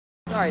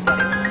Sorry,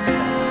 buddy.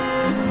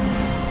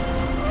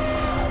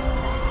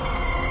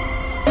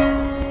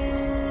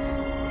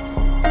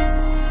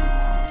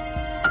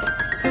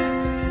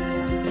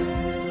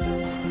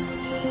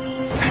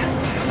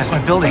 That's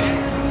my building.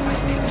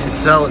 Should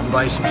sell it and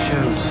buy some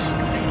shoes.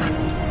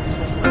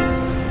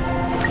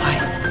 Hi.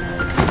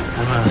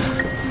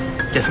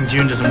 I'm guessing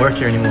June doesn't work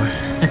here anymore.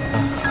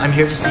 I'm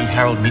here to see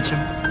Harold Meacham.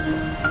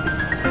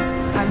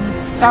 I'm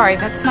sorry,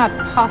 that's not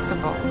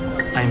possible.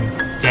 I'm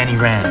Danny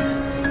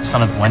Rand, the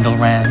son of Wendell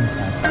Rand.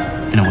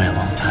 I've been away a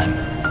long time.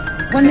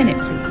 1 minute,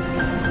 please.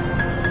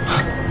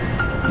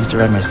 I used to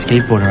ride my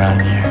skateboard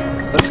around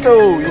here. Let's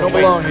go. You don't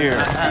belong here.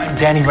 I'm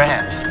Danny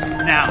Rand.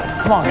 Now,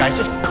 come on, guys,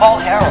 just call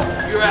Harold.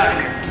 You're out of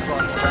here.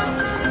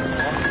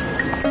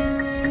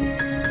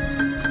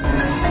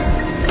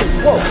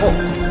 Whoa, whoa.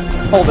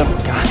 Hold him.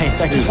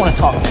 Guys, I just want to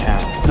talk to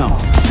Harold. No.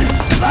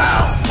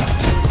 Wow.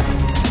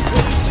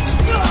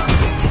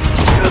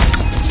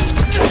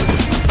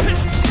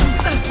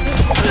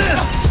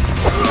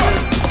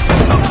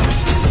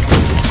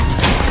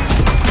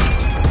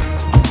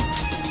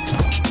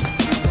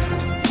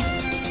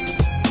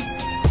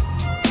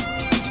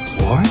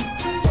 Warren?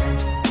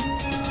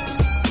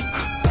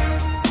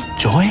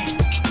 Joy?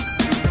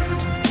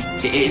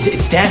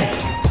 It's Danny.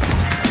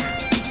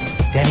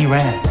 Danny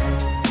Rand.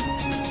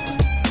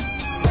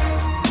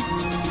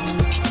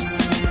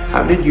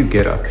 How did you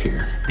get up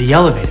here? The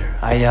elevator.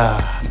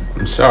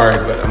 I'm sorry,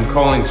 but I'm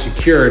calling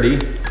security.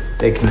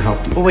 They can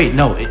help you. Oh, wait,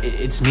 no,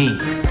 it's me.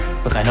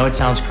 Look, I know it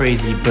sounds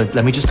crazy, but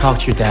let me just talk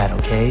to your dad,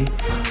 okay?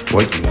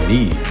 What you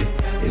need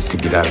is to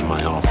get out of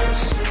my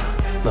office.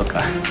 Look,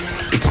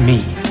 it's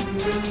me.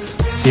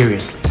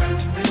 Seriously.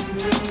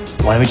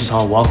 Why don't we just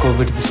all walk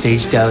over to the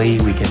Stage Deli?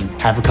 We can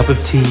have a cup of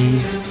tea.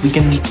 We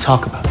can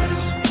talk about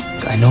this.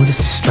 I know this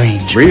is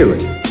strange.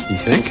 Really? You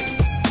think?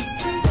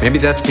 Maybe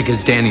that's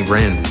because Danny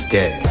Rand is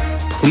dead.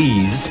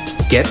 Please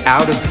get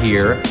out of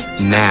here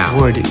now.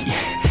 Ward,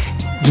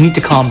 you need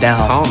to calm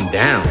down. Calm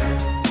down.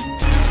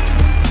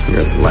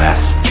 Your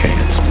last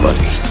chance,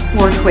 buddy.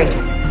 Ward, wait.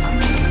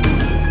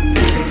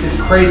 Take this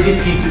crazy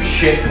piece of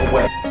shit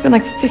away. It's been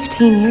like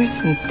 15 years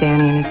since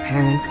Danny and his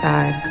parents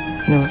died.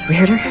 You know what's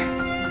weirder?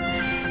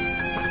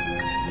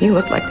 You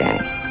look like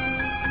Danny,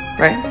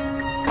 right?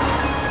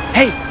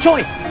 Hey,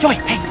 Joy! Joy,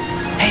 hey!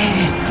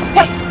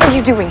 What are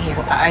you doing here?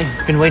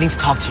 I've been waiting to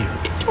talk to you.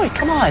 Joy,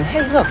 come on.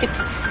 Hey, look,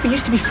 we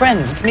used to be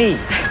friends. It's me.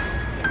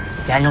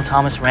 Daniel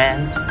Thomas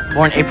Rand,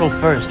 born April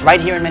 1st,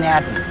 right here in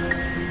Manhattan.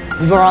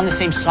 We were on the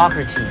same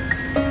soccer team.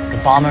 The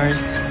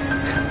Bombers.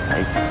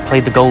 I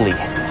played the goalie.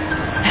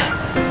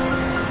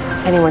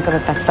 Anyone could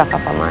look that stuff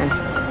up online.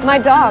 My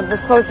dog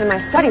was closed in my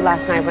study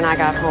last night when I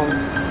got home.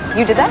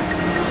 You did that?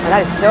 Well,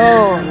 that is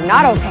so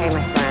not okay,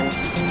 my friend.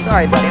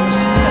 Sorry, buddy.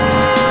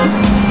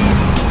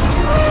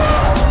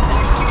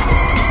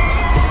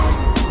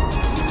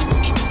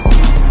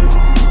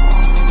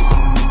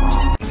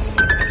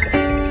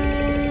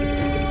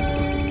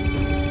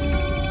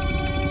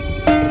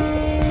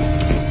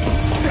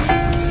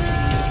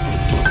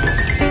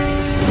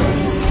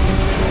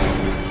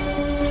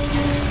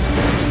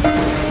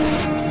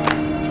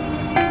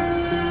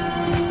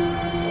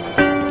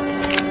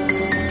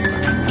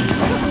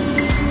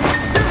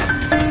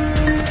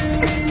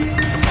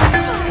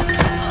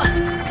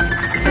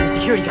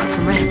 Security guard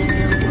from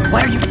Rand.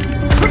 Why are you...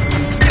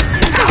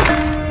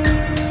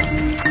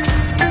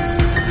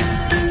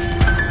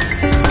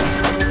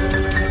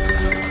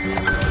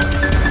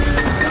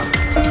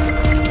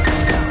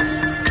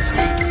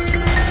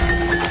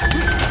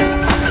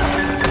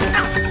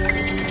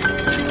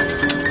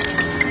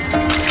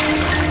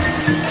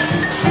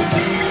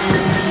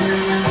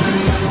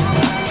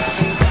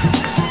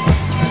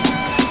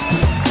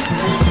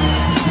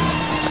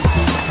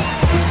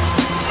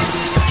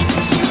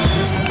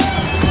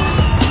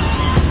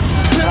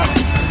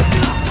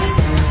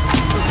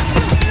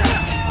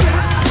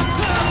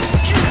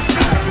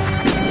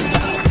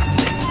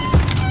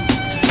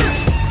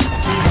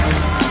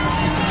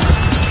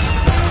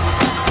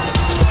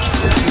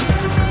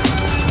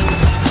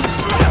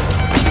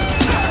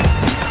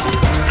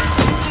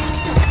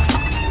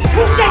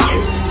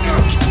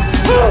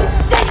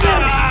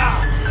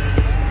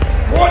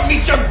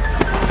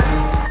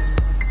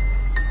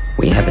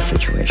 We have a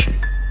situation.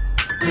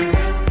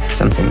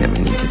 Something that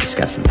we need to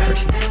discuss in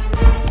person.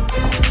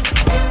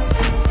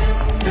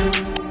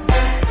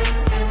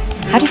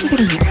 How did you get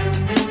in here?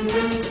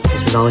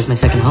 This was always my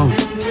second home. I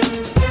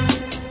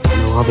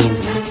know all the ins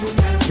and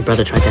outs. Your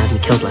brother tried to have me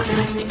killed last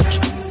night.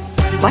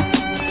 What?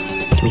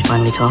 Can we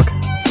finally talk?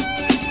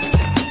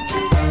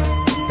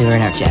 We were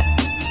in our jet,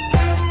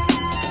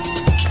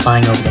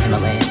 flying over the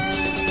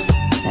Himalayas,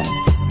 and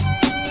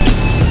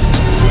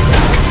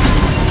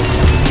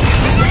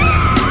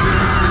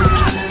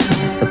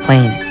the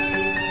plane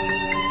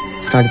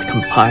started to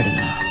come apart,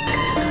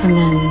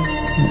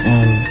 And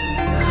then...